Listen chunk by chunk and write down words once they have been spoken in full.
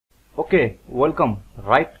Okay, welcome.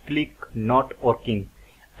 Right click not working.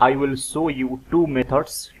 I will show you two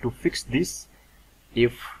methods to fix this.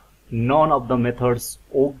 If none of the methods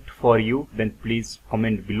worked for you, then please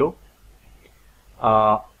comment below.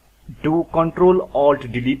 Do Control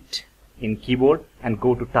Alt Delete in keyboard and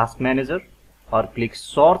go to Task Manager, or click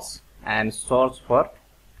Source and search for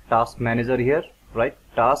Task Manager here, right?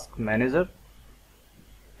 Task Manager,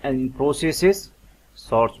 and in Processes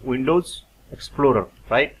search Windows Explorer,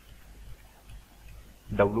 right?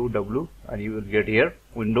 www, and you will get here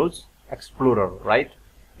Windows Explorer, right?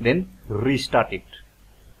 Then restart it.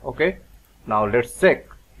 Okay, now let's check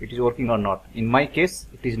it is working or not. In my case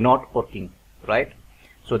it is not working, right?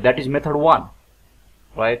 So that is method 1,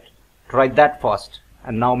 right? Try that first.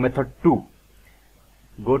 And now method 2,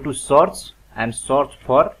 go to search and search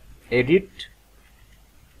for edit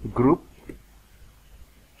group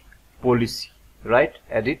policy, right?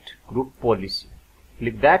 Edit group policy,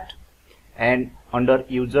 click that, and under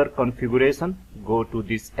user configuration go to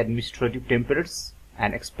this administrative templates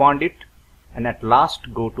and expand it, and at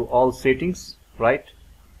last go to all settings, right?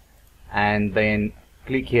 And then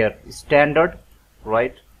click here standard,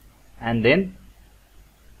 right? And then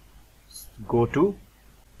go to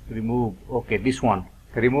remove, okay, this one,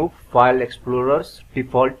 remove file explorer's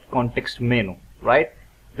default context menu, right?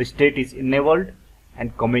 The state is enabled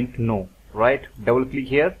and comment no, right? Double click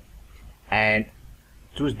here and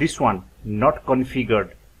choose this one, not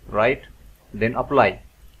configured, right? Then apply.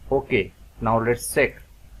 Okay, now let's check.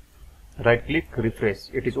 Right click, refresh,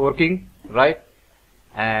 it is working, right?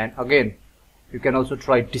 And again you can also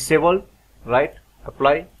try disable, right?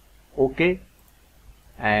 Apply, okay,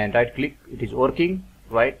 and right click, it is working,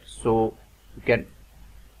 right? So you can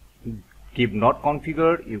keep not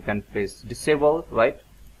configured, you can press disable, right?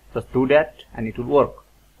 Just do that and it will work,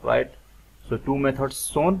 right? So two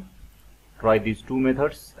methods shown. Try these two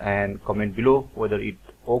methods and comment below whether it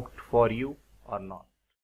worked for you or not.